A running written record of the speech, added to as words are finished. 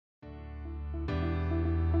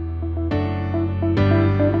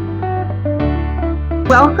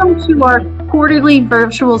Welcome to our quarterly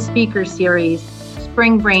virtual speaker series,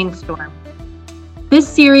 Spring Brainstorm. This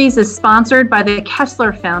series is sponsored by the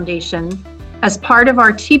Kessler Foundation as part of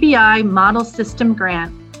our TBI Model System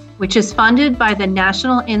Grant, which is funded by the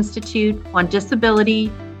National Institute on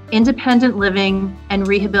Disability, Independent Living, and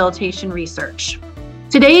Rehabilitation Research.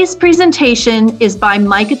 Today's presentation is by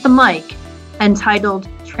Mike at the Mic, entitled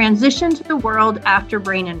Transition to the World After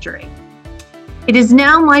Brain Injury. It is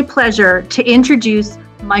now my pleasure to introduce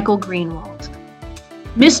Michael Greenwald.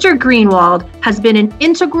 Mr. Greenwald has been an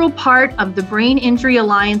integral part of the Brain Injury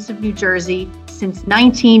Alliance of New Jersey since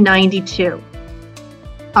 1992.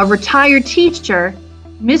 A retired teacher,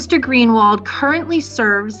 Mr. Greenwald currently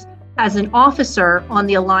serves as an officer on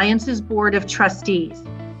the Alliance's Board of Trustees.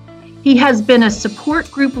 He has been a support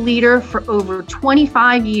group leader for over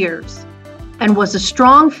 25 years and was a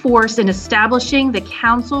strong force in establishing the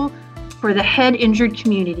Council for the Head Injured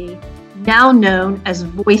Community, now known as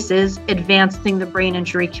Voices Advancing the Brain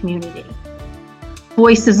Injury Community.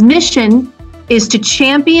 Voices' mission is to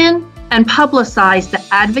champion and publicize the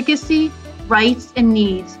advocacy, rights, and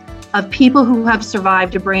needs of people who have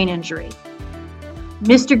survived a brain injury.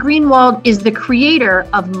 Mr. Greenwald is the creator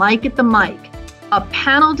of Mike at the Mic, a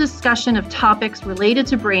panel discussion of topics related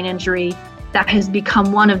to brain injury that has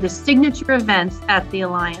become one of the signature events at the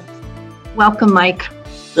Alliance. Welcome, Mike.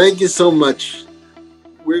 Thank you so much.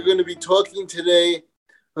 We're going to be talking today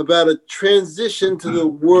about a transition to the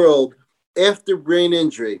world after brain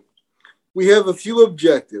injury. We have a few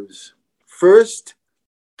objectives. First,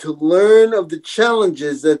 to learn of the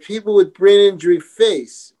challenges that people with brain injury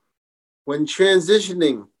face when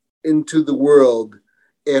transitioning into the world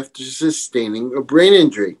after sustaining a brain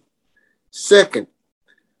injury. Second,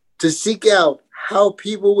 to seek out how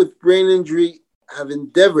people with brain injury have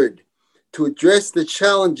endeavored to address the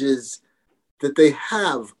challenges that they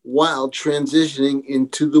have while transitioning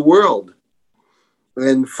into the world.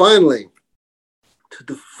 And finally, to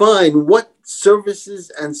define what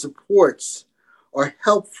services and supports are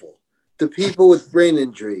helpful to people with brain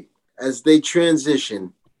injury as they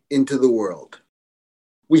transition into the world.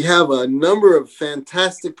 We have a number of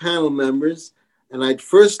fantastic panel members, and I'd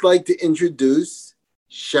first like to introduce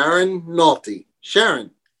Sharon Nolte.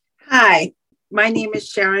 Sharon. Hi. My name is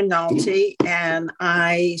Sharon Nolte, and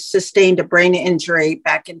I sustained a brain injury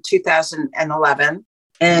back in 2011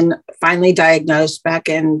 and finally diagnosed back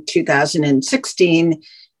in 2016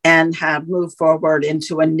 and have moved forward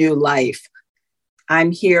into a new life.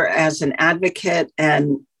 I'm here as an advocate,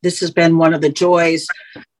 and this has been one of the joys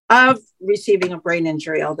of receiving a brain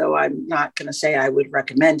injury, although I'm not going to say I would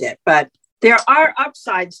recommend it. But there are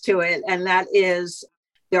upsides to it, and that is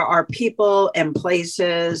there are people and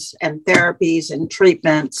places and therapies and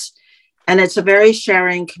treatments, and it's a very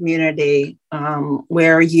sharing community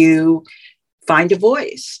where you find a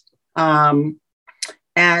voice. And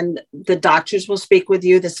the doctors will speak with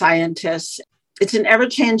you, the scientists. It's an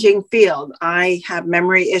ever-changing field. I have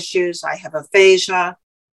memory issues. I have aphasia.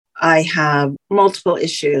 I have multiple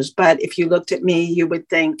issues. But if you looked at me, you would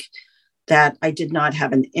think that I did not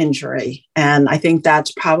have an injury. And I think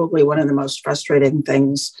that's probably one of the most frustrating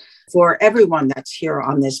things for everyone that's here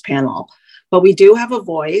on this panel. But we do have a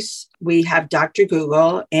voice. We have Dr.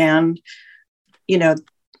 Google and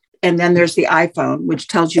then there's the iPhone, which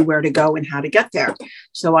tells you where to go and how to get there.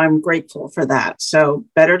 So I'm grateful for that. So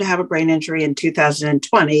better to have a brain injury in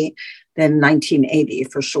 2020 than 1980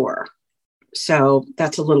 for sure. So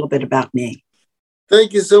that's a little bit about me.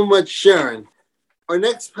 Thank you so much, Sharon. Our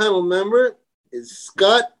next panel member is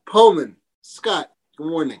Scott Pullman. Scott, good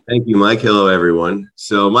morning. Thank you, Mike. Hello, everyone.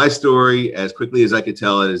 So my story, as quickly as I could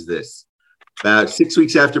tell it, is this. About 6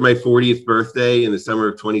 weeks after my 40th birthday in the summer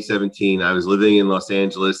of 2017, I was living in Los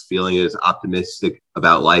Angeles feeling as optimistic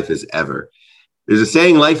about life as ever. There's a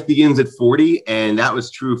saying, life begins at 40, and that was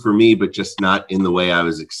true for me, but just not in the way I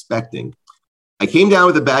was expecting. I came down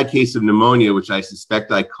with a bad case of pneumonia, which I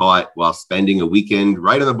suspect I caught while spending a weekend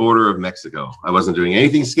right on the border of Mexico. I wasn't doing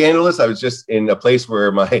anything scandalous. I was just in a place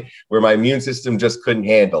where my immune system just couldn't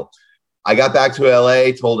handle. I got back to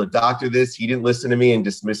LA, told a doctor this. He didn't listen to me and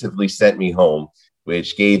dismissively sent me home,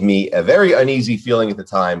 which gave me a very uneasy feeling at the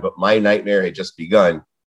time, but my nightmare had just begun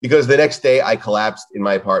because the next day I collapsed in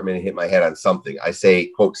my apartment and hit my head on something. I say,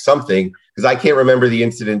 quote, something, because I can't remember the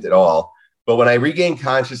incident at all. But when I regained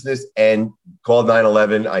consciousness and called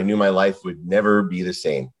 911, I knew my life would never be the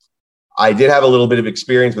same. I did have a little bit of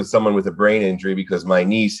experience with someone with a brain injury because my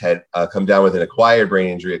niece had come down with an acquired brain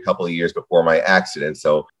injury a couple of years before my accident.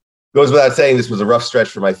 So it goes without saying, this was a rough stretch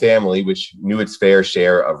for my family, which knew its fair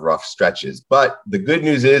share of rough stretches. But the good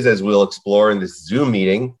news is, as we'll explore in this Zoom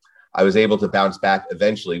meeting, I was able to bounce back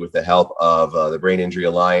eventually with the help of the Brain Injury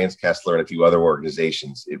Alliance, Kessler, and a few other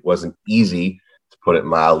organizations. It wasn't easy, to put it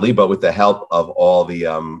mildly, but with the help of all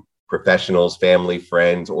the professionals, family,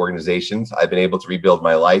 friends, organizations, I've been able to rebuild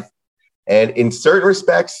my life. And in certain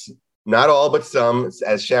respects, not all, but some,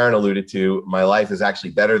 as Sharon alluded to, my life is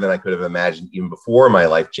actually better than I could have imagined even before my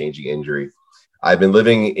life-changing injury. I've been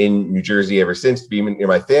living in New Jersey ever since, being near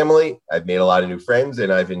my family. I've made a lot of new friends,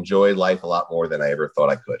 and I've enjoyed life a lot more than I ever thought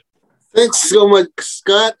I could. Thanks so much,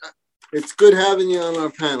 Scott. It's good having you on our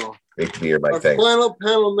panel. Great to be here, Mike. Our Thanks. final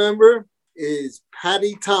panel member is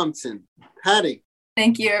Patty Thompson. Patty.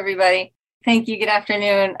 Thank you, everybody. Thank you. Good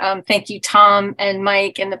afternoon. Thank you, Tom and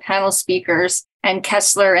Mike and the panel speakers and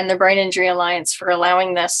Kessler and the Brain Injury Alliance for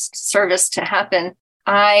allowing this service to happen.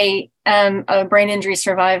 I am a brain injury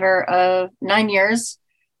survivor of 9 years.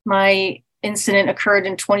 My incident occurred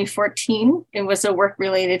in 2014. It was a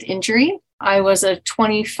work-related injury. I was a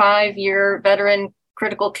 25-year veteran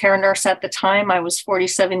critical care nurse at the time. I was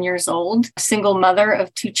 47 years old, a single mother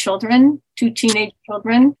of 2 children, 2 teenage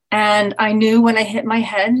children. And I knew when I hit my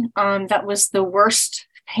head, that was the worst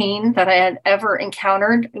pain that I had ever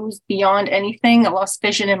encountered. It was beyond anything. I lost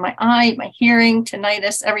vision in my eye, my hearing,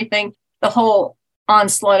 tinnitus, everything. The whole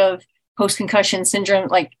onslaught of post-concussion syndrome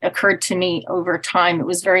occurred to me over time. It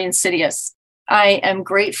was very insidious. I am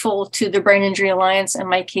grateful to the Brain Injury Alliance and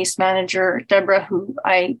my case manager, Deborah, who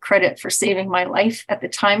I credit for saving my life at the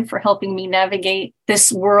time, for helping me navigate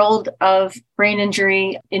this world of brain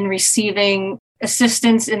injury in receiving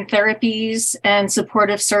assistance in therapies and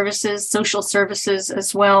supportive services, social services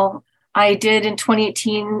as well. I did in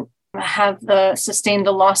 2018 sustained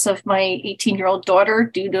the loss of my 18-year-old daughter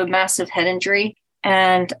due to a massive head injury.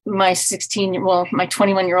 And my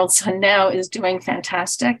 21-year-old son now is doing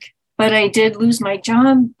fantastic. But I did lose my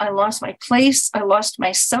job. I lost my place. I lost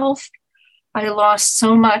myself. I lost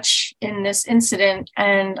so much in this incident.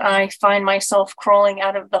 And I find myself crawling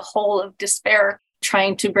out of the hole of despair,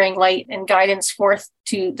 trying to bring light and guidance forth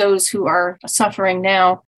to those who are suffering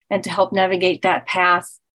now and to help navigate that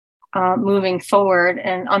path moving forward.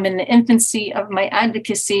 And I'm in the infancy of my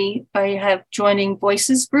advocacy. I have joining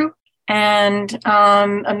Voices Group and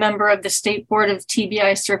a member of the State Board of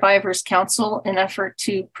TBI Survivors Council, in effort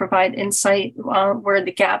to provide insight where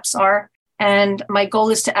the gaps are. And my goal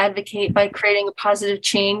is to advocate by creating a positive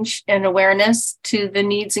change and awareness to the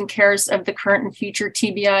needs and cares of the current and future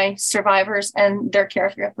TBI survivors and their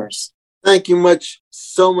caregivers. Thank you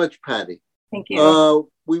so much, Patty. Thank you.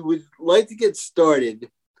 We would like to get started.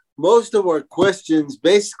 Most of our questions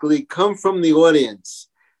basically come from the audience.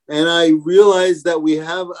 And I realize that we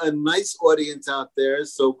have a nice audience out there,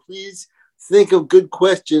 so please think of good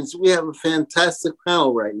questions. We have a fantastic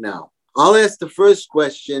panel right now. I'll ask the first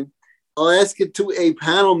question. I'll ask it to a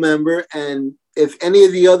panel member, and if any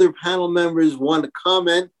of the other panel members want to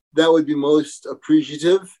comment, that would be most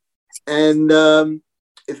appreciative. And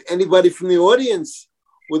if anybody from the audience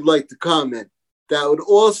would like to comment, that would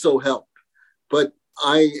also help. But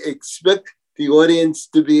I expect the audience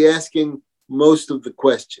to be asking most of the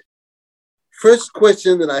question. First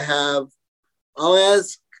question that I have, I'll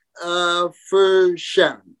ask for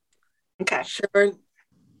Sharon. Okay. Sharon,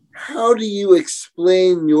 how do you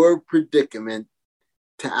explain your predicament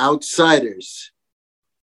to outsiders?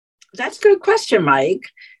 That's a good question, Mike.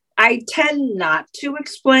 I tend not to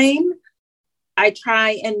explain. I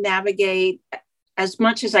try and navigate as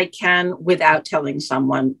much as I can without telling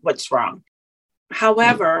someone what's wrong.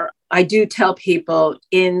 However, I do tell people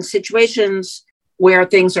in situations where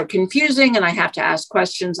things are confusing and I have to ask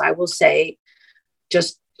questions, I will say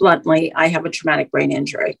just bluntly, I have a traumatic brain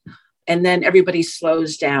injury. And then everybody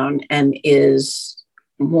slows down and is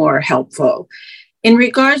more helpful. In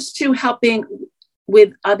regards to helping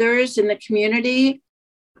with others in the community,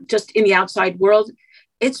 just in the outside world,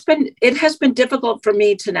 it has been difficult for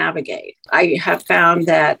me to navigate. I have found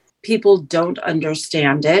that people don't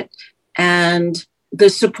understand it. And the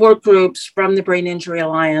support groups from the Brain Injury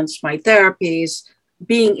Alliance, my therapies,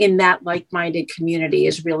 being in that like-minded community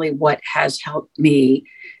is really what has helped me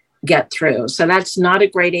get through. So that's not a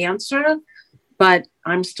great answer, but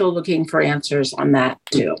I'm still looking for answers on that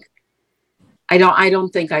too. I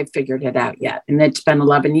don't think I've figured it out yet. And it's been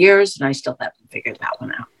 11 years and I still haven't figured that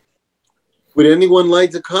one out. Would anyone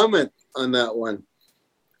like to comment on that one?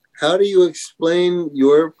 How do you explain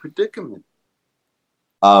your predicament?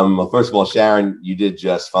 Well, first of all, Sharon, you did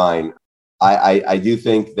just fine. I do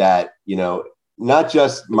think that, not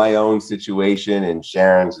just my own situation and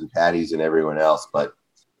Sharon's and Patty's and everyone else, but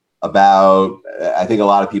I think a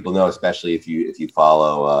lot of people know, especially if you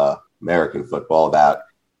follow American football, about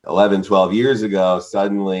 11, 12 years ago,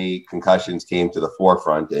 suddenly concussions came to the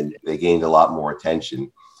forefront and they gained a lot more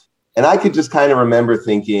attention. And I could just kind of remember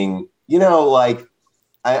thinking, like,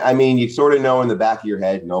 I mean, you sort of know in the back of your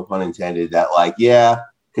head, no pun intended, that like, yeah,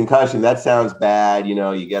 concussion, that sounds bad.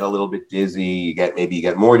 You get a little bit dizzy, you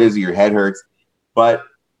get more dizzy, your head hurts. But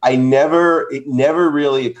it never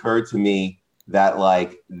really occurred to me that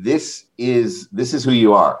like, this is who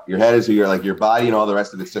you are. Your head is who you're, like your body and all the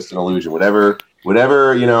rest of it's just an illusion. Whatever,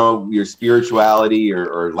 your spirituality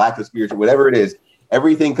or lack of spirituality, whatever it is,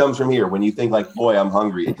 everything comes from here. When you think like, boy, I'm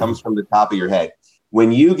hungry, it comes from the top of your head.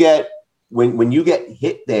 When you get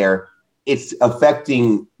hit there, it's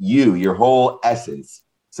affecting you, your whole essence.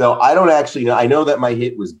 So I don't actually know. I know that my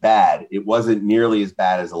hit was bad. It wasn't nearly as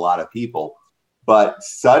bad as a lot of people. But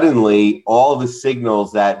suddenly, all the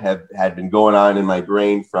signals that had been going on in my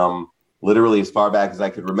brain from literally as far back as I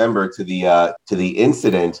could remember to the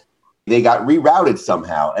incident, they got rerouted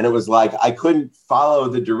somehow. And it was like I couldn't follow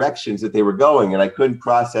the directions that they were going, and I couldn't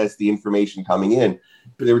process the information coming in.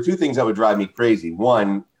 But there were two things that would drive me crazy.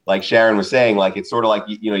 One, like Sharon was saying, like it's sort of like,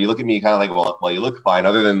 you look at me kind of like, well, you look fine,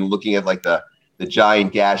 other than looking at like the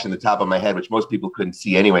giant gash in the top of my head, which most people couldn't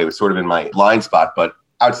see anyway. It was sort of in my blind spot. But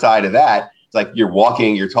outside of that, it's like you're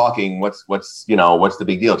walking, you're talking. What's the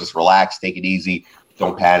big deal? Just relax, take it easy,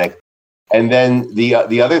 don't panic. And then the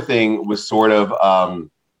other thing was sort of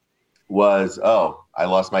I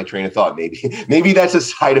lost my train of thought. Maybe that's a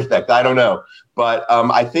side effect. I don't know. But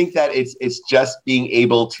I think that it's just being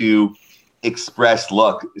able to express,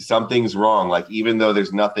 look, something's wrong. Like, even though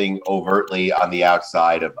there's nothing overtly on the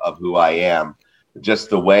outside of who I am, just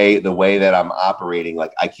the way that I'm operating,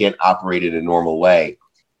 like I can't operate in a normal way.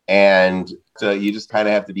 And so you just kind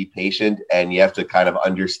of have to be patient, and you have to kind of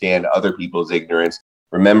understand other people's ignorance.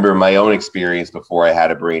 Remember my own experience before I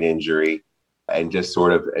had a brain injury, and just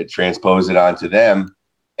sort of transpose it onto them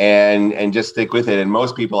and just stick with it. And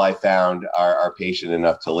most people I found are patient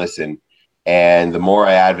enough to listen. And the more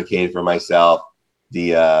I advocated for myself,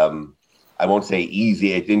 I won't say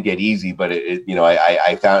easy, it didn't get easy, but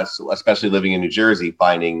I found, especially living in New Jersey,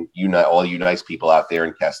 finding all you nice people out there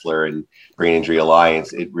in Kessler and Brain Injury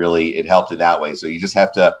Alliance, it helped in that way. So you just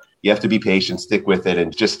have to be patient, stick with it,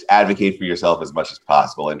 and just advocate for yourself as much as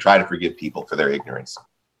possible, and try to forgive people for their ignorance.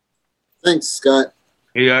 Thanks, Scott.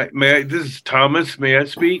 Hey, this is Thomas. May I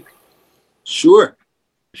speak? Sure.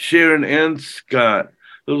 Sharon and Scott,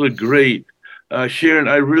 those are great. Sharon,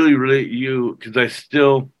 I really relate to you because I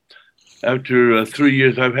still, after 3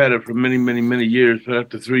 years, I've had it for many, many, many years, but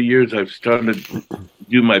after 3 years, I've started to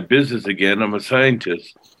do my business again. I'm a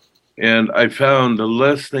scientist, and I found the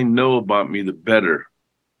less they know about me, the better.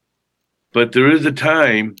 But there is a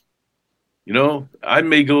time, I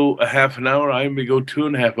may go a half an hour, I may go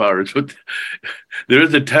 2.5 hours, but there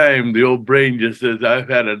is a time the old brain just says, I've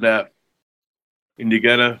had enough. And you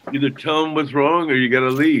gotta either tell them what's wrong or you gotta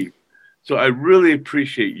leave. So I really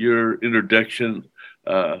appreciate your introduction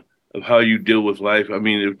of how you deal with life. I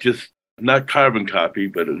mean, it's just not carbon copy,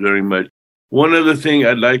 but very much. One other thing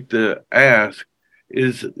I'd like to ask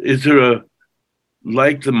is there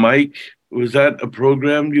Like the Mic? Was that a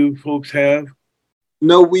program you folks have?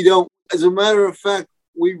 No, we don't. As a matter of fact,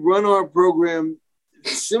 we run our program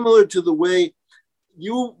similar to the way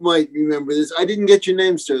you might remember this. I didn't get your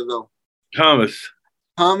name, sir, though.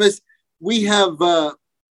 Thomas, we have,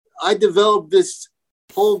 I developed this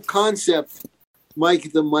whole concept,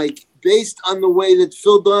 Mike the Mic, based on the way that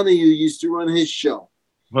Phil Donahue used to run his show.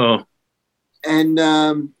 Oh. And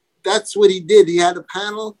that's what he did. He had a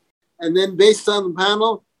panel, and then based on the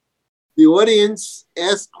panel, the audience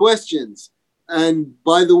asked questions. And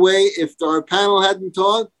by the way, if our panel hadn't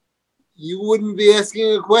talked, you wouldn't be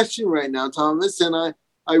asking a question right now, Thomas. And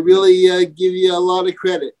I really give you a lot of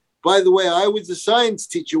credit. By the way, I was a science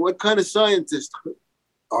teacher. What kind of scientist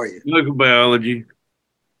are you? Microbiology.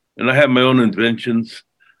 And I have my own inventions,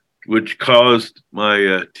 which caused my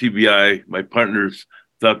TBI. My partners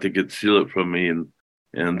thought they could steal it from me,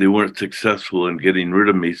 and they weren't successful in getting rid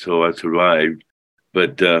of me, so I survived.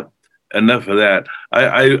 But enough of that.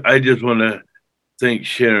 I just want to thank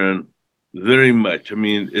Sharon very much. I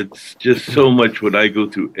mean, it's just so much what I go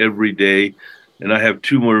through every day. And I have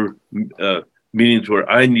 2 more meetings where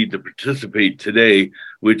I need to participate today,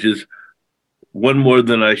 which is one more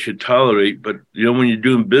than I should tolerate. But, when you're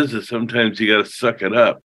doing business, sometimes you got to suck it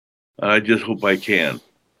up. I just hope I can.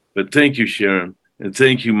 But thank you, Sharon. And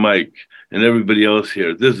thank you, Mike, and everybody else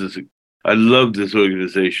here. I love this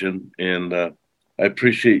organization, and I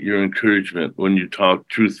appreciate your encouragement when you talk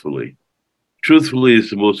truthfully. Truthfully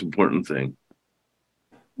is the most important thing.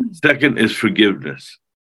 Second is forgiveness.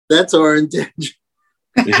 That's our intention.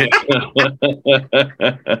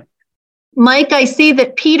 Mike, I see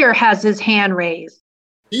that Peter has his hand raised.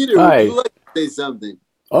 Peter, would you like to say something?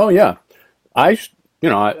 Oh, yeah. I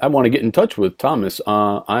want to get in touch with Thomas.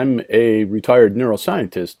 I'm a retired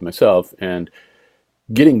neuroscientist myself, and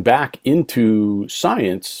getting back into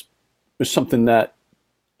science is something that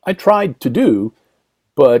I tried to do,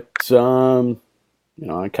 but,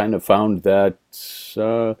 I kind of found that,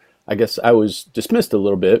 I guess I was dismissed a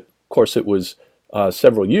little bit. Of course, it was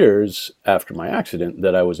several years after my accident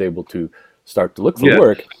that I was able to start to look for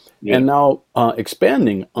work. Yeah. And now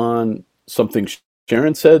expanding on something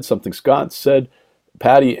Sharon said, something Scott said,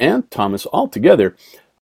 Patty and Thomas all together,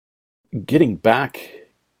 getting back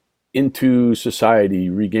into society,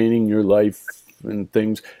 regaining your life and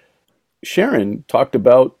things. Sharon talked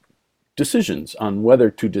about decisions on whether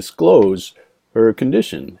to disclose her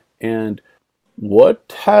condition. And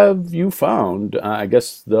what have you found? I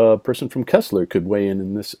guess the person from Kessler could weigh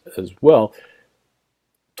in this as well.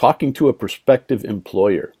 Talking to a prospective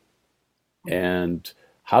employer and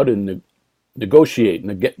how to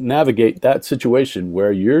negotiate, navigate that situation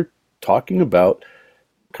where you're talking about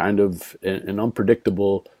kind of an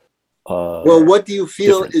unpredictable well, what do you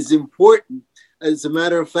feel is important? As a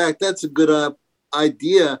matter of fact, that's a good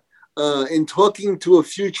idea. In talking to a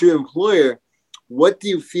future employer, what do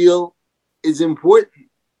you feel is important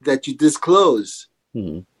that you disclose?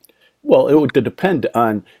 Well, it would depend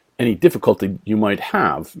on any difficulty you might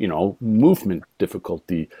have, movement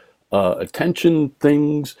difficulty, attention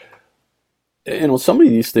things. Some of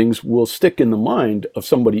these things will stick in the mind of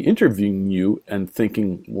somebody interviewing you and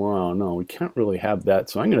thinking, wow, no, we can't really have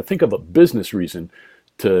that. So I'm going to think of a business reason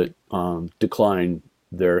to decline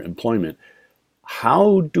their employment.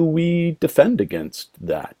 How do we defend against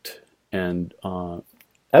that and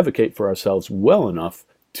advocate for ourselves well enough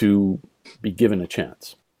to be given a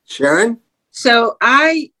chance? Sharon? So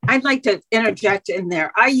I'd like to interject in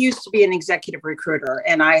there. I used to be an executive recruiter,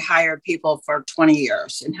 and I hired people for 20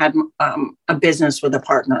 years and had a business with a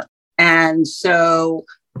partner. And so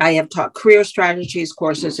I have taught career strategies,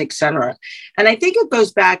 courses, et cetera. And I think it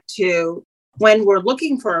goes back to when we're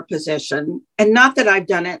looking for a position, and not that I've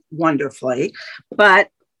done it wonderfully, but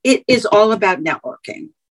it is all about networking.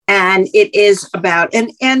 And it is about,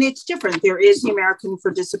 and it's different. There is the American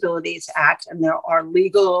for Disabilities Act, and there are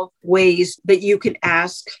legal ways that you can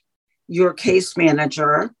ask your case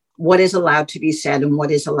manager what is allowed to be said and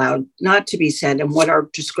what is allowed not to be said and what are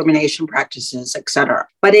discrimination practices, et cetera.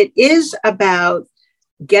 But it is about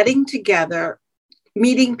getting together,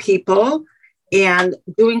 meeting people, and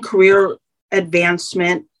doing career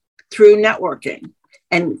advancement through networking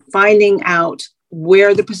and finding out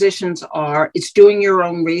where the positions are. It's doing your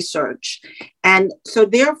own research. And so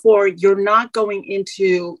therefore, you're not going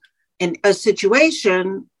into a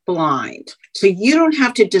situation blind. So you don't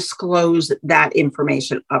have to disclose that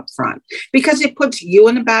information up front because it puts you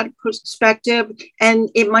in a bad perspective and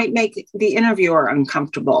it might make the interviewer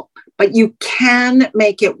uncomfortable. But you can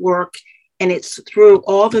make it work, and it's through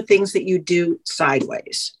all the things that you do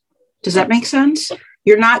sideways. Does that make sense?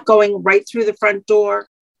 You're not going right through the front door,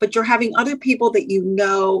 but you're having other people that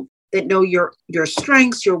that know your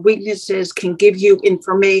strengths, your weaknesses, can give you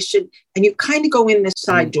information, and you kind of go in this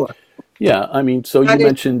side door. Yeah, I mean, so you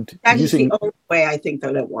mentioned that using, is the only way I think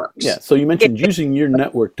that it works. Yeah, so you mentioned using your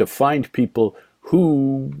network to find people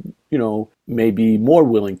who, may be more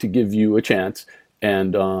willing to give you a chance.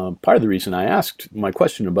 And part of the reason I asked my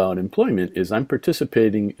question about employment is I'm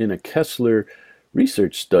participating in a Kessler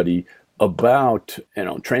research study about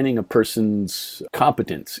training a person's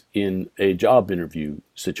competence in a job interview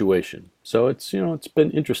situation. So it's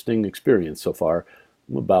been interesting experience so far.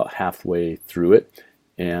 I'm about halfway through it,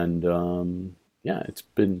 and it's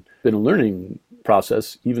been a learning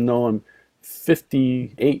process. Even though I'm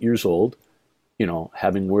 58 years old,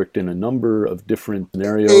 having worked in a number of different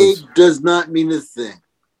scenarios. Age does not mean a thing.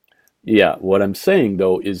 Yeah, what I'm saying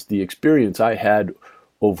though is the experience I had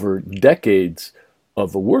over decades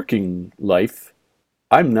of a working life,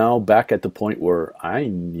 I'm now back at the point where I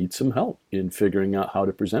need some help in figuring out how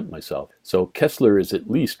to present myself. So Kessler is at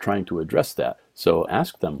least trying to address that. So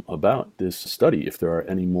ask them about this study if there are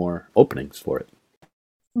any more openings for it.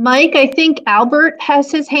 Mike, I think Albert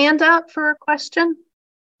has his hand up for a question.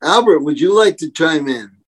 Albert, would you like to chime in?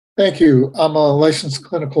 Thank you. I'm a licensed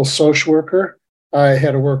clinical social worker. I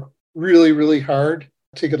had to work really, really hard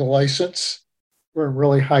to get a license. We're in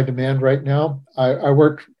really high demand right now. I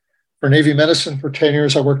worked for Navy Medicine for 10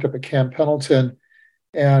 years. I worked up at Camp Pendleton.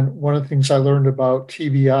 And one of the things I learned about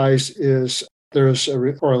TBIs is there's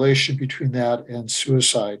a correlation between that and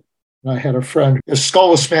suicide. And I had a friend, his skull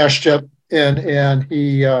was smashed up and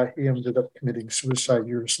he ended up committing suicide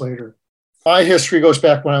years later. My history goes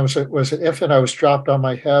back when I was an infant. I was dropped on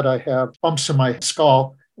my head. I have bumps in my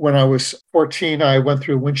skull. When I was 14, I went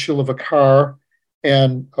through a windshield of a car,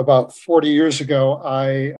 and about 40 years ago,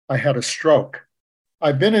 I had a stroke.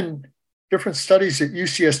 I've been in different studies at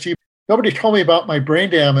UCSD. Nobody told me about my brain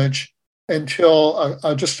damage until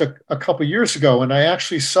just a couple of years ago, and I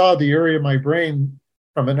actually saw the area of my brain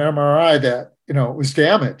from an MRI that was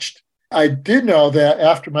damaged. I did know that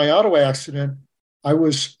after my auto accident,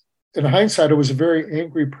 in hindsight, I was a very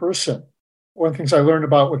angry person. One of the things I learned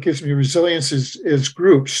about what gives me resilience is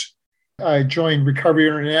groups. I joined Recovery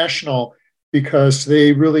International because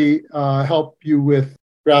they really help you with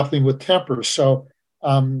grappling with temper. So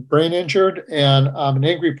I'm brain injured and I'm an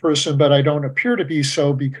angry person, but I don't appear to be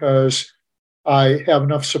so because I have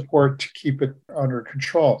enough support to keep it under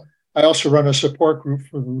control. I also run a support group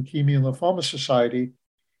for the Leukemia and Lymphoma Society,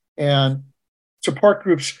 and support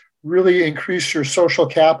groups really increase your social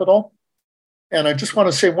capital. And I just want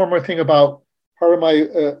to say one more thing about part of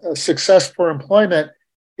my success for employment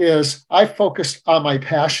is I focused on my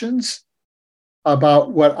passions,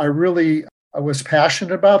 about what I was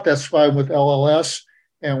passionate about. That's why I'm with LLS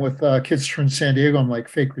and with Kids Turn San Diego. I'm like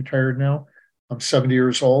fake retired now. I'm 70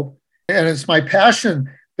 years old. And it's my passion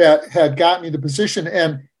that had got me the position.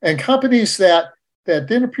 And companies that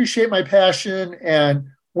didn't appreciate my passion and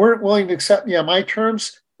weren't willing to accept me on my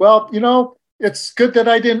terms, well, it's good that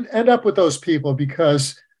I didn't end up with those people,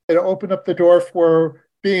 because it opened up the door for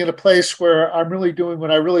being in a place where I'm really doing what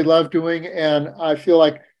I really love doing. And I feel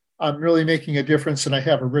like I'm really making a difference and I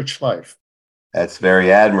have a rich life. That's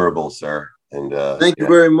very admirable, sir. And thank you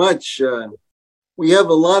very much. We have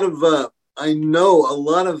I know a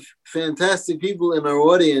lot of fantastic people in our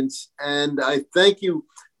audience, and I thank you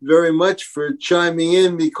very much for chiming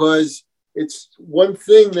in, because it's one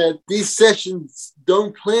thing that these sessions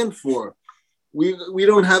don't plan for. We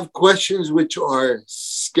don't have questions which are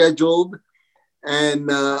scheduled, and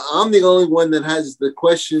I'm the only one that has the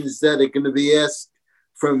questions that are going to be asked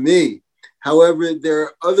from me. However, there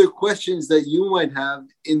are other questions that you might have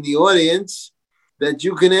in the audience that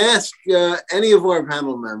you can ask any of our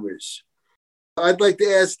panel members. I'd like to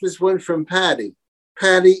ask this one from Patty.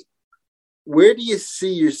 Patty, where do you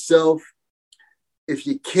see yourself if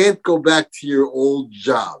you can't go back to your old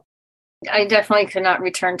job? I definitely could not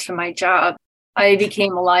return to my job. I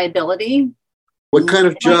became a liability. What kind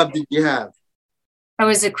of job did you have? I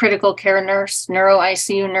was a critical care nurse, neuro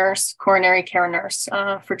ICU nurse, coronary care nurse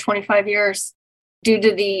for 25 years. Due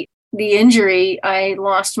to the injury, I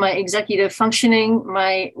lost my executive functioning,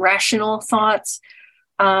 my rational thoughts,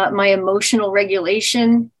 my emotional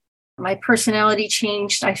regulation. My personality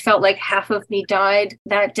changed. I felt like half of me died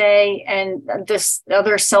that day, and this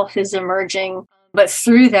other self is emerging. But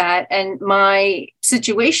through that, and my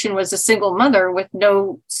situation was a single mother with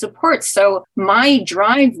no support. So my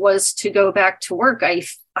drive was to go back to work. I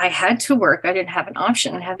had to work. I didn't have an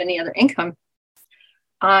option. I didn't have any other income.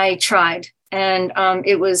 I tried, and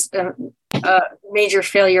it was a major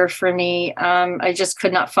failure for me. I just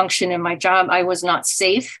could not function in my job. I was not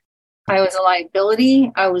safe. I was a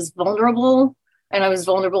liability. I was vulnerable, and I was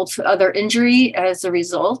vulnerable to other injury as a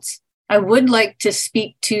result. I would like to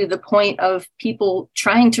speak to the point of people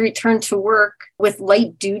trying to return to work with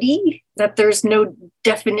light duty, that there's no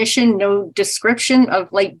definition, no description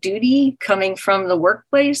of light duty coming from the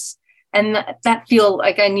workplace. And that feel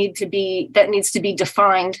like that needs to be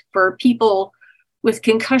defined for people with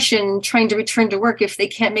concussion trying to return to work if they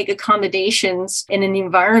can't make accommodations in an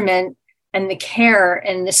environment and the care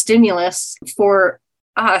and the stimulus for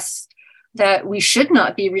us, that we should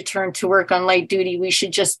not be returned to work on light duty. We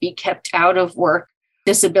should just be kept out of work,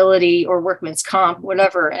 disability or workman's comp,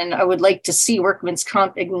 whatever. And I would like to see workman's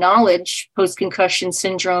comp acknowledge post-concussion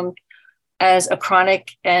syndrome as a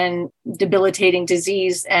chronic and debilitating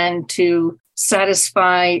disease, and to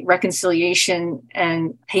satisfy reconciliation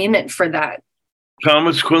and payment for that.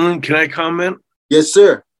 Thomas Quinlan, can I comment? Yes,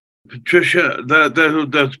 sir. Patricia,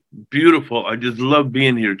 that's beautiful. I just love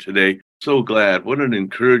being here today. So glad. What an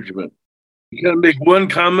encouragement. Can I make one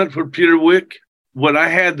comment for Peter Wick? What I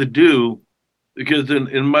had to do, because in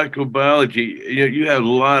microbiology, you have a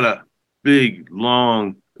lot of big,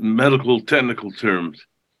 long medical technical terms.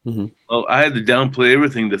 Mm-hmm. Well, I had to downplay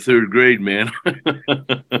everything to third grade, man.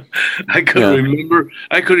 I couldn't remember.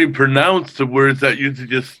 I couldn't even pronounce the words that used to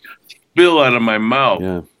just spill out of my mouth.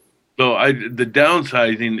 Yeah. So the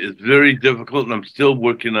downsizing is very difficult, and I'm still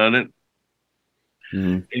working on it.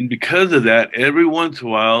 Mm-hmm. And because of that, every once in a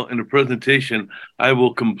while in a presentation, I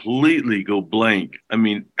will completely go blank. I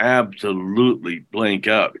mean, absolutely blank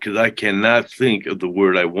out, because I cannot think of the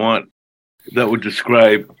word I want. that would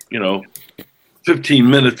describe, 15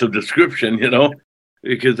 minutes of description,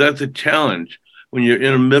 because that's a challenge when you're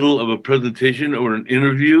in the middle of a presentation or an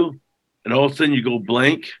interview and all of a sudden you go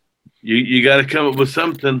blank. You got to come up with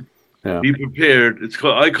something. Yeah. Be prepared.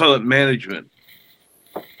 I call it management.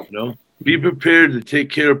 Be prepared to take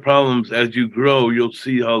care of problems as you grow. You'll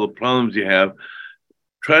see all the problems you have.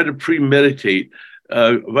 Try to premeditate.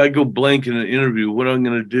 If I go blank in an interview, what am I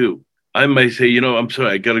going to do? I might say, I'm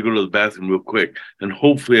sorry, I got to go to the bathroom real quick, and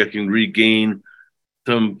hopefully I can regain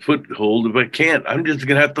some foothold. If I can't, I'm just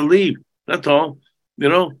going to have to leave. That's all.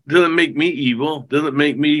 Doesn't make me evil. Doesn't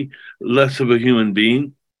make me less of a human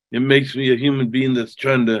being. It makes me a human being that's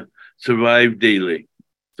trying to survive daily.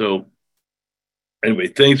 So anyway,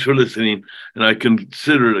 thanks for listening. And I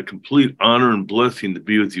consider it a complete honor and blessing to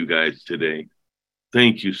be with you guys today.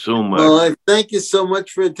 Thank you so much. Well, I thank you so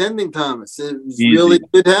much for attending, Thomas. It was really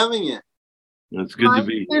good having you. It's good to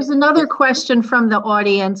be. There's another question from the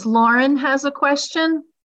audience. Lauren has a question.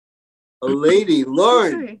 A lady,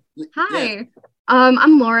 Lauren. Hi. Yeah.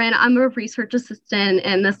 I'm Lauren. I'm a research assistant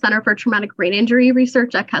in the Center for Traumatic Brain Injury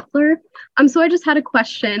Research at Kessler. So I just had a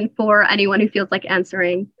question for anyone who feels like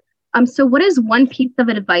answering. So what is one piece of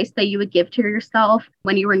advice that you would give to yourself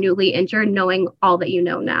when you were newly injured, knowing all that you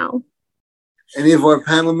know now? Any of our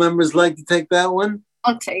panel members like to take that one?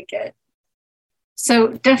 I'll take it. So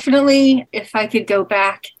definitely, if I could go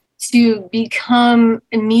back, to become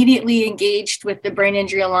immediately engaged with the Brain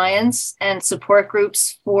Injury Alliance and support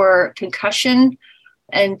groups for concussion,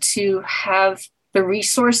 and to have the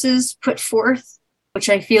resources put forth, which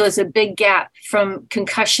I feel is a big gap from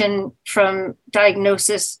concussion, from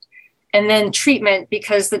diagnosis, and then treatment,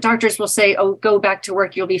 because the doctors will say, oh, go back to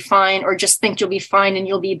work, you'll be fine, or just think you'll be fine and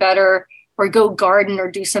you'll be better, or go garden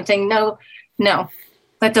or do something. No,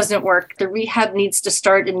 that doesn't work. The rehab needs to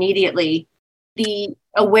start immediately. The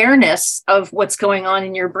awareness of what's going on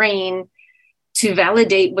in your brain, to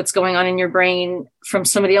validate what's going on in your brain from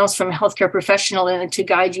somebody else, from a healthcare professional, and to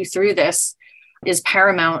guide you through this is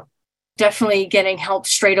paramount. Definitely getting help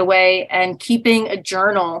straight away, and keeping a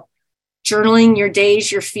journaling your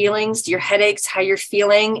days, your feelings, your headaches, how you're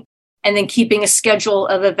feeling, and then keeping a schedule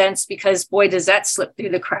of events, because boy, does that slip through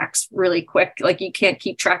the cracks really quick. Like you can't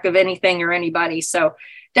keep track of anything or anybody. So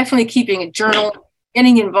definitely keeping a journal,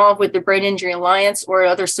 getting involved with the Brain Injury Alliance or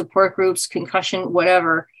other support groups, concussion,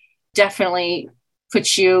 whatever, definitely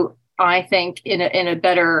puts you, I think, in a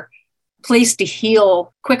better place to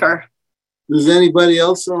heal quicker. Does anybody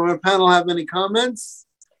else on our panel have any comments?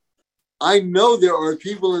 I know there are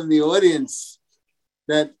people in the audience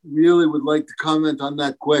that really would like to comment on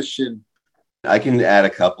that question. I can add a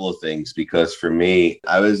couple of things, because for me,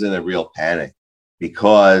 I was in a real panic.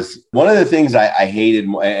 Because one of the things I hated,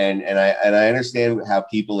 and I understand how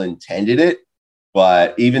people intended it,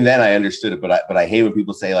 but even then I understood it. But I hate when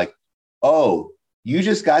people say like, "Oh, you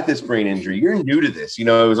just got this brain injury. You're new to this." It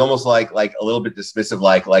was almost like a little bit dismissive,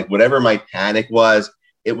 like whatever my panic was.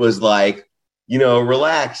 It was like,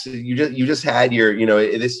 relax. You just had your,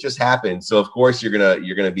 this just happened. So of course you're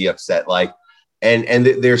gonna be upset. And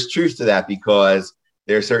there's truth to that, because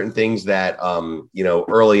there are certain things that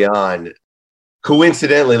early on.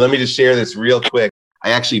 Coincidentally, let me just share this real quick.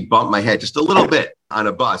 I actually bumped my head just a little bit on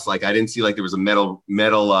a bus. Like I didn't see like there was a metal,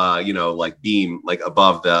 like beam like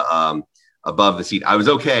above the seat. I was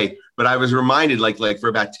okay, but I was reminded like for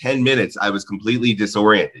about 10 minutes, I was completely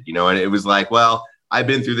disoriented, and it was like, well, I've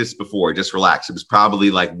been through this before. Just relax. It was probably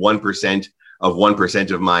like 1% of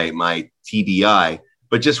my TBI,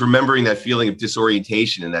 but just remembering that feeling of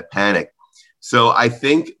disorientation and that panic. So I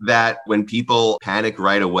think that when people panic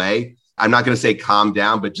right away, I'm not going to say calm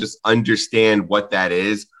down, but just understand what that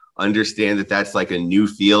is. Understand that that's like a new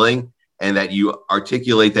feeling, and that you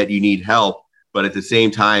articulate that you need help. But at the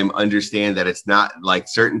same time, understand that it's not like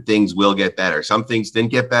certain things will get better. Some things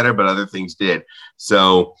didn't get better, but other things did.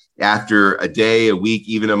 So after a day, a week,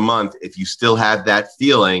 even a month, if you still have that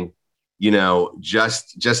feeling,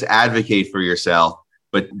 just advocate for yourself.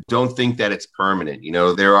 But don't think that it's permanent.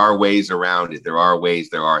 There are ways around it. There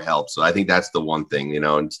are help. So I think that's the one thing,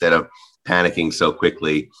 instead of panicking so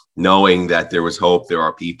quickly, knowing that there was hope, there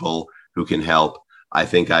are people who can help, I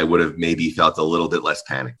think I would have maybe felt a little bit less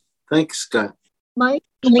panic. Thanks, Scott. Mike,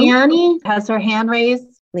 Leanne has her hand raised.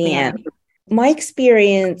 Leanne. My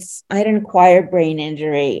experience, I had an acquired brain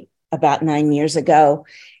injury about 9 years ago.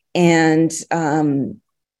 And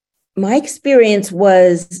my experience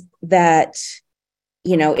was that,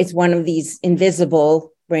 it's one of these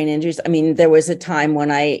invisible brain injuries. I mean, there was a time when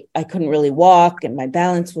I couldn't really walk and my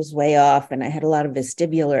balance was way off, and I had a lot of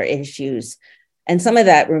vestibular issues. And some of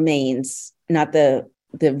that remains. Not the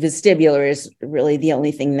vestibular is really the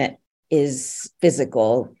only thing that is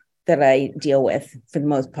physical that I deal with for the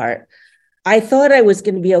most part. I thought I was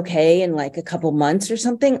going to be okay in like a couple months or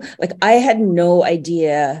something. Like I had no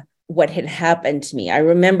idea what had happened to me. I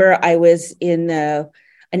remember I was in an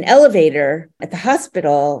elevator at the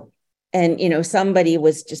hospital, and, you know, somebody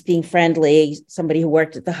was just being friendly, somebody who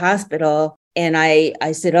worked at the hospital. And I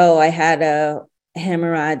said, oh, I had a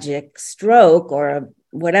hemorrhagic stroke or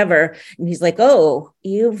whatever. And he's like, oh,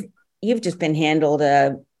 you've just been handled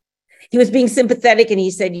he was being sympathetic, and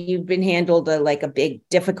he said, you've been handled like a big,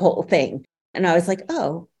 difficult thing. And I was like,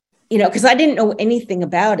 oh, you know, because I didn't know anything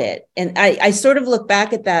about it. And I sort of look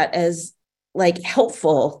back at that as like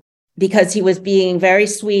helpful, because he was being very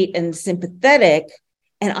sweet and sympathetic.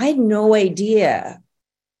 And I had no idea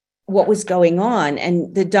what was going on.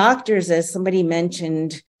 And the doctors, as somebody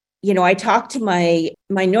mentioned, you know, I talked to my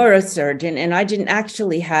neurosurgeon, and I didn't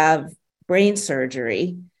actually have brain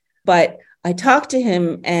surgery, but I talked to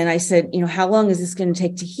him and I said, you know, how long is this going to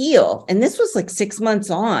take to heal? And this was like 6 months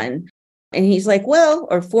on. And he's like, well,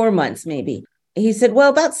 or 4 months, maybe. He said, well,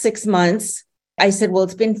 about 6 months. I said, well,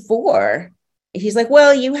 it's been 4. He's like,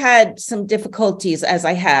 well, you had some difficulties, as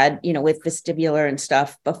I had, you know, with vestibular and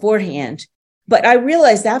stuff beforehand. But I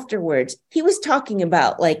realized afterwards, he was talking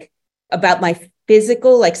about my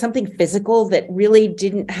physical, like something physical that really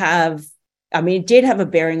didn't have, I mean, it did have a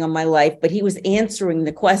bearing on my life, but he was answering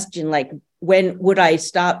the question, like, when would I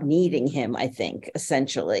stop needing him, I think,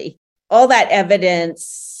 essentially. All that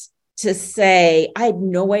evidence to say I had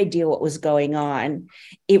no idea what was going on.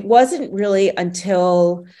 It wasn't really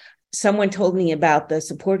until someone told me about the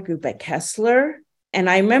support group at Kessler. And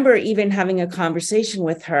I remember even having a conversation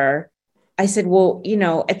with her. I said, well, you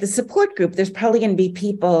know, at the support group, there's probably going to be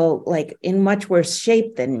people like in much worse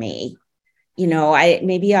shape than me. You know,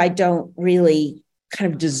 maybe I don't really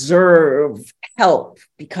kind of deserve help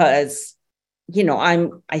because, you know,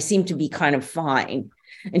 I seem to be kind of fine.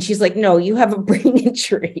 And she's like, no, you have a brain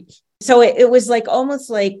injury. So it was like almost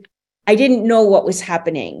like I didn't know what was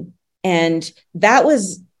happening. And that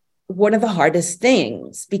was one of the hardest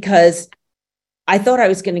things, because I thought I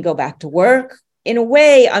was going to go back to work. In a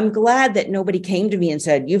way, I'm glad that nobody came to me and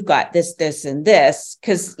said, you've got this, this, and this,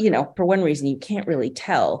 because, you know, for one reason, you can't really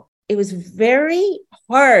tell. It was very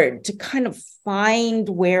hard to kind of find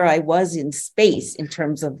where I was in space in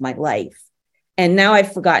terms of my life. And now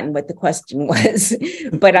I've forgotten what the question was,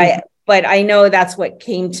 but I know that's what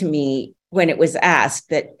came to me when it was asked,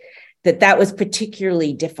 that was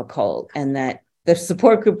particularly difficult, and that the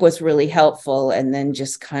support group was really helpful, and then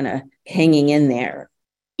just kind of hanging in there.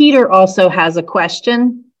 Peter also has a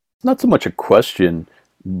question. Not so much a question,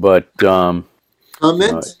 but comment.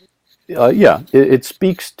 Yeah, it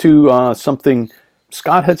speaks to something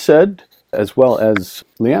Scott had said, as well as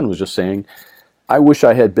Leanne was just saying. I wish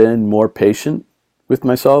I had been more patient with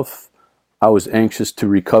myself. I was anxious to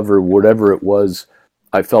recover whatever it was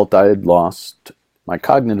I felt I had lost. My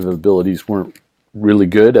cognitive abilities weren't really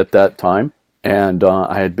good at that time, and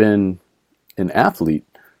I had been an athlete.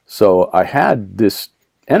 So I had this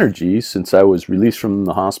energy since I was released from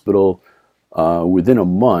the hospital within a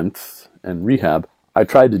month and rehab. I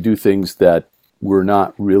tried to do things that were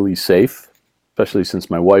not really safe, especially since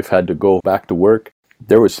my wife had to go back to work.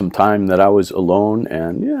 There was some time that I was alone,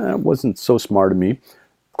 and it wasn't so smart of me.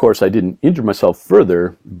 Of course, I didn't injure myself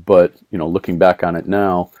further, but, you know, looking back on it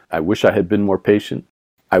now, I wish I had been more patient.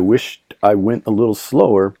 I wished I went a little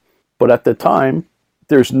slower, but at the time,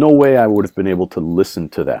 there's no way I would have been able to listen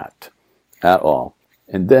to that at all.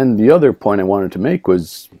 And then the other point I wanted to make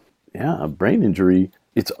was, a brain injury,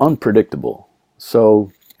 it's unpredictable.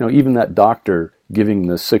 So, you know, even that doctor giving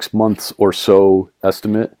the 6 months or so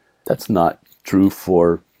estimate, that's not true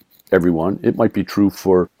for everyone. It might be true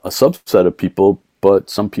for a subset of people, but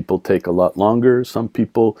some people take a lot longer. Some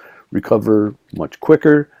people recover much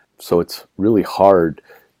quicker. So it's really hard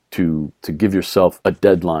to give yourself a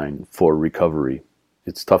deadline for recovery.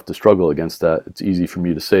 It's tough to struggle against that. It's easy for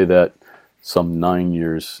me to say that some 9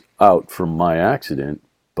 years out from my accident,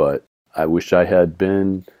 but I wish I had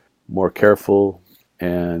been more careful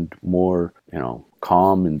and more,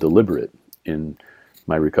 calm and deliberate in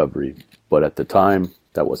my recovery. But at the time,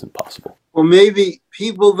 that wasn't possible. Well, maybe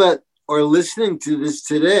people that are listening to this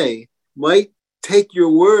today might take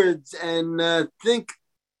your words and think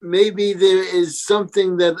maybe there is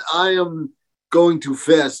something that I am going too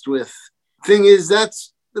fast with. Thing is,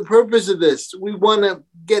 that's the purpose of this. We want to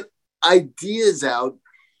get ideas out,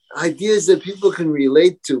 ideas that people can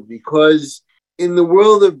relate to, because in the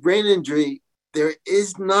world of brain injury, there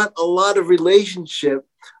is not a lot of relationship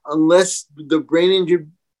unless the brain injured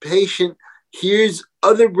patient hears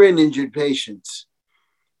other brain injured patients.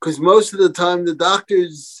 Because most of the time, the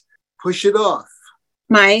doctors push it off.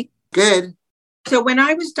 Mike? Good. So when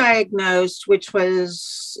I was diagnosed, which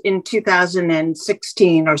was in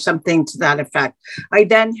 2016 or something to that effect, I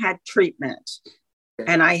then had treatment.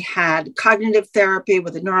 And I had cognitive therapy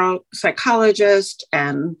with a neuropsychologist,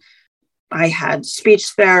 and I had speech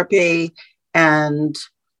therapy, and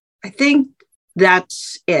I think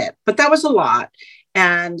that's it. But that was a lot.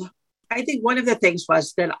 And I think one of the things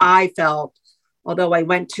was that I felt, although I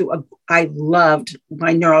loved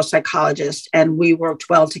my neuropsychologist and we worked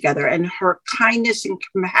well together, and her kindness and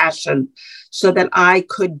compassion so that I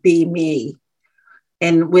could be me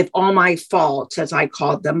and with all my faults, as I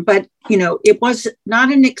called them. But, it was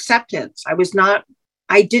not an acceptance.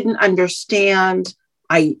 I didn't understand.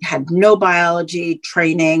 I had no biology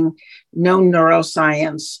training, no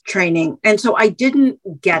neuroscience training. And so I didn't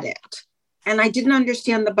get it. And I didn't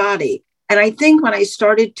understand the body. And I think when I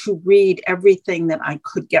started to read everything that I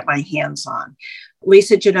could get my hands on,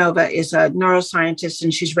 Lisa Genova is a neuroscientist,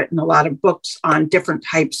 and she's written a lot of books on different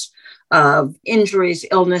types of injuries,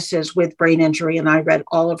 illnesses with brain injury. And I read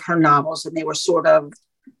all of her novels, and they were sort of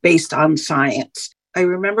based on science. I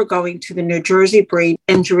remember going to the New Jersey Brain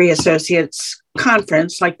Injury Associates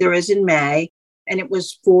conference, like there is in May, and it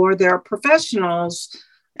was for their professionals.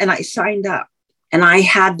 And I signed up, and I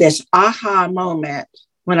had this aha moment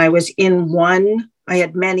when I was I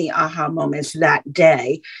had many aha moments that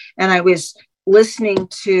day. And I was listening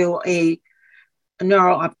to a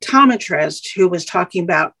neurooptometrist who was talking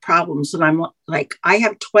about problems. And I'm like, I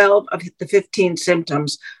have 12 of the 15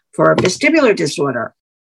 symptoms for a vestibular disorder.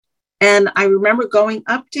 And I remember going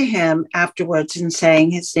up to him afterwards and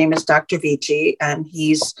saying, his name is Dr. Vici, and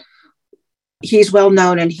he's well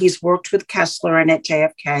known, and he's worked with Kessler and at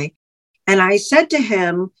JFK. And I said to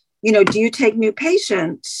him, do you take new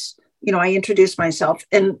patients? I introduced myself,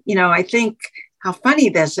 and, I think how funny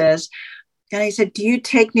this is. And I said, do you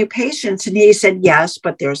take new patients? And he said, yes,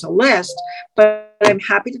 but there's a list, but I'm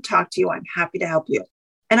happy to talk to you. I'm happy to help you.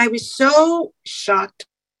 And I was so shocked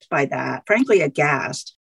by that, frankly,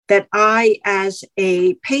 aghast, that I, as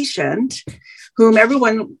a patient, whom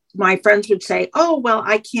my friends would say, oh, well,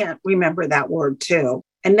 I can't remember that word too.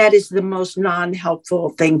 And that is the most non-helpful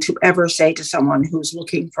thing to ever say to someone who's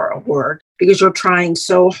looking for a word, because you're trying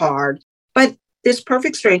so hard. But this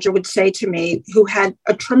perfect stranger would say to me, who had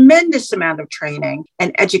a tremendous amount of training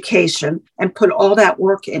and education and put all that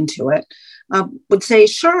work into it, would say,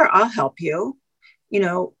 sure, I'll help you,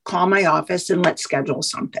 call my office and let's schedule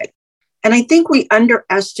something. And I think we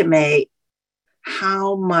underestimate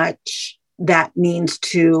how much that means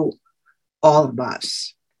to all of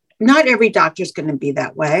us. Not every doctor is going to be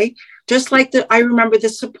that way. Just like I remember the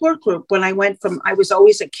support group when I was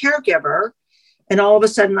always a caregiver, and all of a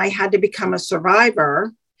sudden I had to become a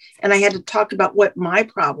survivor, and I had to talk about what my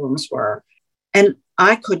problems were, and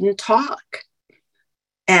I couldn't talk.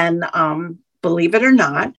 And believe it or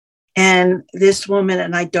not, and this woman,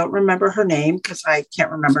 and I don't remember her name because I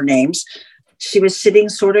can't remember names, she was sitting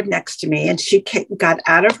sort of next to me, and she got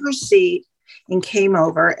out of her seat and came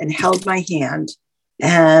over and held my hand.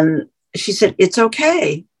 And she said, it's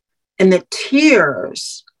okay. And the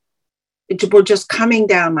tears were just coming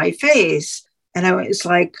down my face. And I was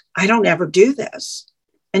like, I don't ever do this.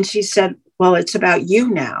 And she said, well, it's about you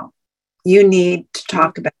now. You need to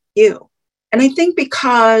talk about you. And I think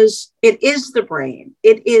because it is the brain,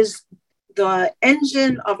 it is the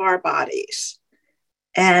engine of our bodies,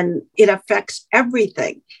 and it affects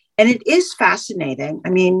everything. And it is fascinating. I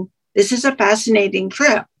mean, this is a fascinating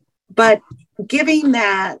trip, but giving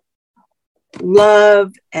that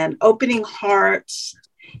love and opening hearts,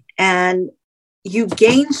 and you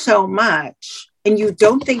gain so much, and you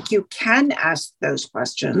don't think you can ask those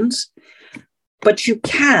questions, but you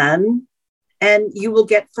can, and you will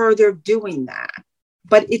get further doing that.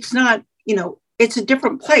 But it's not, it's a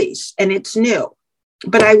different place and it's new.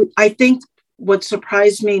 But I think what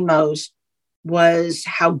surprised me most was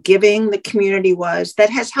how giving the community was.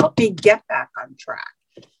 That has helped me get back on track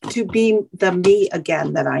to be the me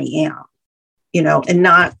again that I am, and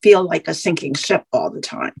not feel like a sinking ship all the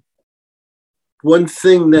time. One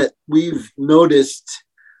thing that we've noticed,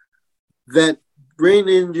 that brain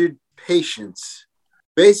injured patients,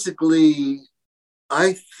 basically,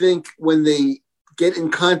 I think when they get in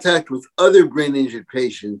contact with other brain injured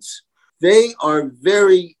patients, they are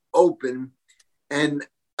very open. And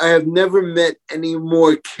I have never met any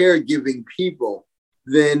more caregiving people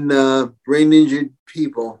than brain injured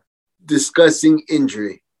people discussing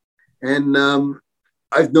injury. And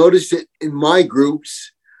I've noticed it in my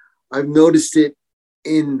groups. I've noticed it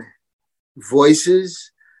in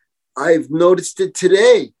voices. I've noticed it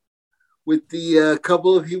today with the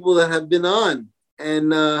couple of people that have been on.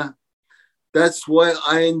 And That's why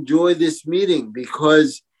I enjoy this meeting,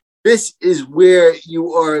 because this is where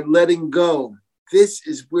you are letting go. This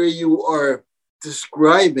is where you are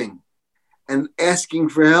describing and asking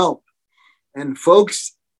for help. And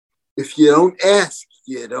folks, if you don't ask,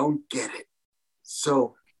 you don't get it.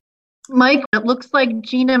 So, Mike, it looks like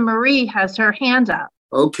Gina Marie has her hand up.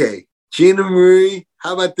 Okay, Gina Marie,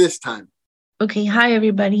 how about this time? Okay, hi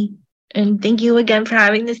everybody. And thank you again for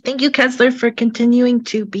having this. Thank you, Kessler, for continuing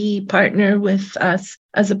to be partner with us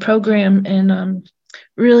as a program and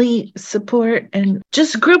really support and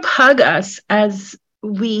just group hug us as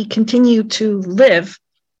we continue to live.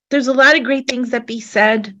 There's a lot of great things that be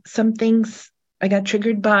said. Some things I got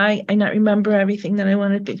triggered by. I not remember everything that I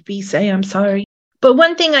wanted to be say. I'm sorry. But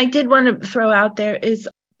one thing I did want to throw out there is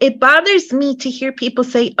it bothers me to hear people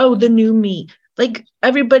say, oh, the new me. Like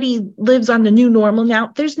everybody lives on the new normal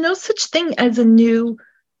now. There's no such thing as a new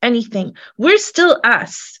anything. We're still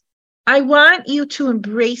us. I want you to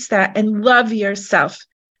embrace that and love yourself.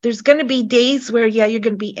 There's going to be days where, yeah, you're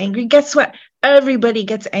going to be angry. Guess what? Everybody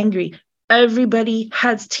gets angry. Everybody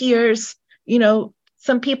has tears. You know,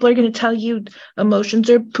 some people are going to tell you emotions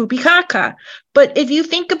are poopy caca. But if you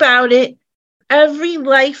think about it, every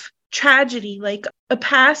life tragedy, like a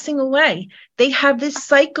passing away, they have this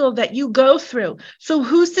cycle that you go through. So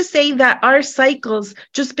who's to say that our cycles,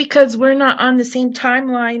 just because we're not on the same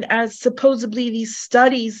timeline as supposedly these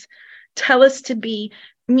studies tell us to be,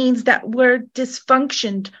 means that we're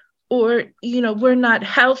dysfunctioned or, you know, we're not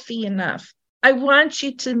healthy enough. I want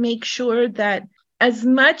you to make sure that as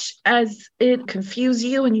much as it confuses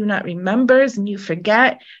you and you not remembers and you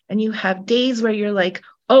forget and you have days where you're like,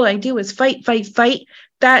 all I do is fight,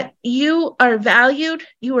 that you are valued,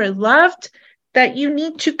 you are loved, that you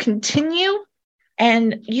need to continue,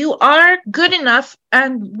 and you are good enough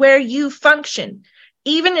and where you function.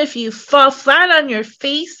 Even if you fall flat on your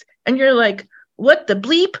face and you're like, what the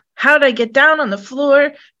bleep? How'd I get down on the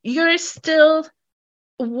floor? You're still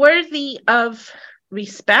worthy of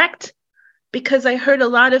respect, because I heard a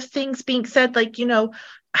lot of things being said, like, you know,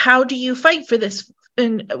 how do you fight for this?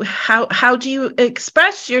 And how do you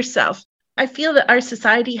express yourself? I feel that our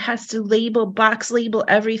society has to box label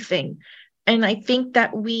everything. And I think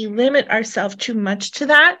that we limit ourselves too much to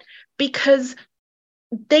that, because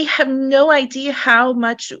they have no idea how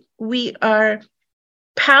much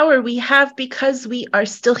power we have because we are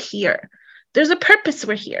still here. There's a purpose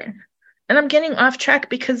we're here. And I'm getting off track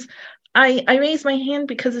because I raised my hand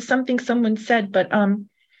because of something someone said, but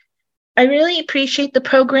I really appreciate the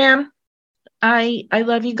program. I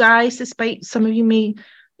love you guys, despite some of you may,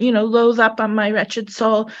 you know, loathe up on my wretched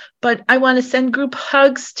soul, but I want to send group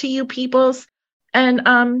hugs to you peoples and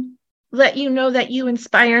let you know that you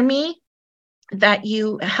inspire me, that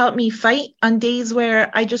you help me fight on days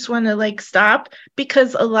where I just want to like stop,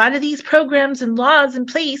 because a lot of these programs and laws in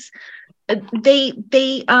place,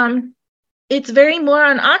 it's very more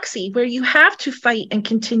on oxy, where you have to fight and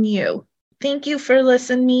continue. Thank you for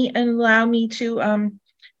listening and allow me to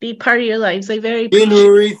be part of your lives. I very appreciate it.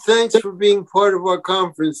 Marie, thanks for being part of our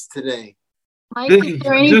conference today. Mike, is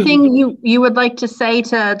there anything you would like to say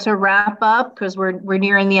to wrap up? Because we're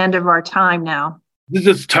nearing the end of our time now. This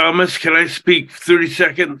is Thomas. Can I speak 30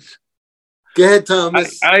 seconds? Go ahead,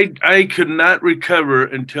 Thomas. I could not recover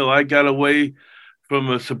until I got away from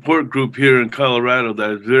a support group here in Colorado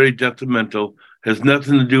that is very detrimental, has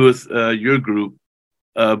nothing to do with your group,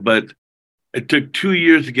 but it took 2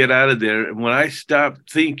 years to get out of there. And when I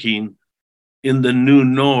stopped thinking in the new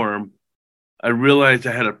norm, I realized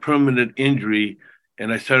I had a permanent injury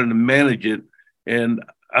and I started to manage it. And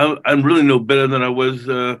I'm really no better than I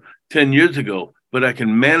was 10 years ago, but I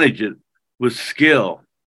can manage it with skill.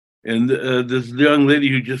 And this young lady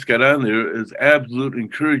who just got on there is absolutely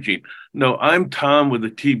encouraging. No, I'm Tom with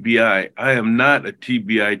a TBI. I am not a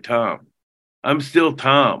TBI Tom. I'm still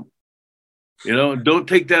Tom. You know, don't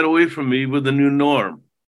take that away from me with the new norm.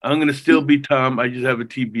 I'm going to still be Tom. I just have a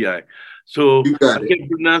TBI. So I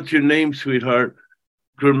can't pronounce your name, sweetheart,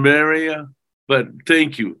 Gramaria, but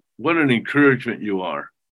thank you. What an encouragement you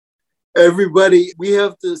are. Everybody, we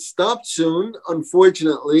have to stop soon,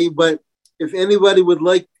 unfortunately, but if anybody would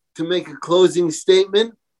like to make a closing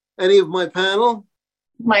statement, any of my panel?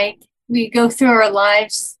 Mike, we go through our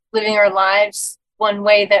lives, living our lives one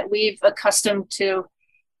way that we've accustomed to.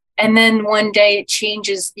 And then one day it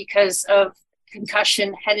changes because of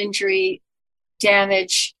concussion, head injury,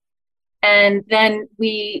 damage. And then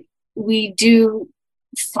we do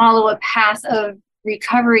follow a path of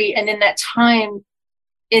recovery. And in that time,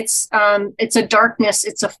 it's a darkness,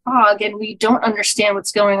 it's a fog, and we don't understand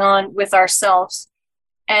what's going on with ourselves.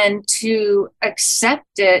 And to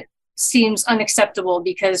accept it seems unacceptable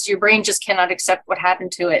because your brain just cannot accept what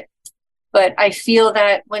happened to it. But I feel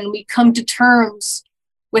that when we come to terms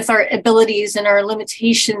with our abilities and our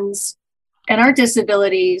limitations and our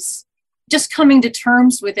disabilities, just coming to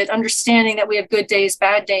terms with it, understanding that we have good days,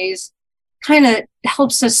 bad days, kind of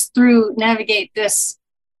helps us through navigate this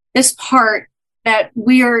part that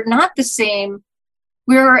we are not the same,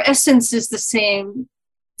 where our essence is the same.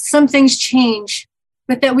 Some things change,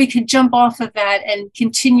 but that we could jump off of that and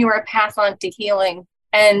continue our path on to healing.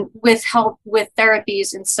 And with help with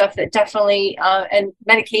therapies and stuff that definitely, and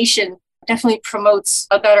medication definitely promotes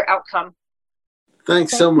a better outcome.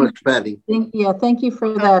 Thanks so much, Patty. Thank you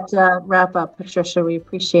for that wrap up, Patricia. We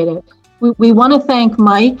appreciate it. We want to thank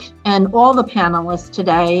Mike and all the panelists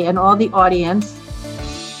today and all the audience.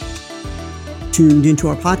 Tuned into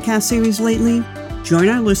our podcast series lately? Join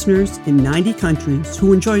our listeners in 90 countries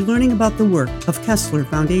who enjoy learning about the work of Kessler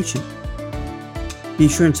Foundation. Be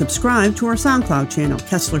sure and subscribe to our SoundCloud channel,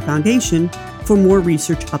 Kessler Foundation, for more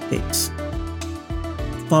research updates.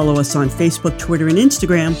 Follow us on Facebook, Twitter, and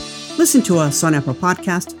Instagram. Listen to us on Apple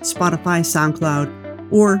Podcasts, Spotify,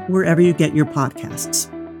 SoundCloud, or wherever you get your podcasts.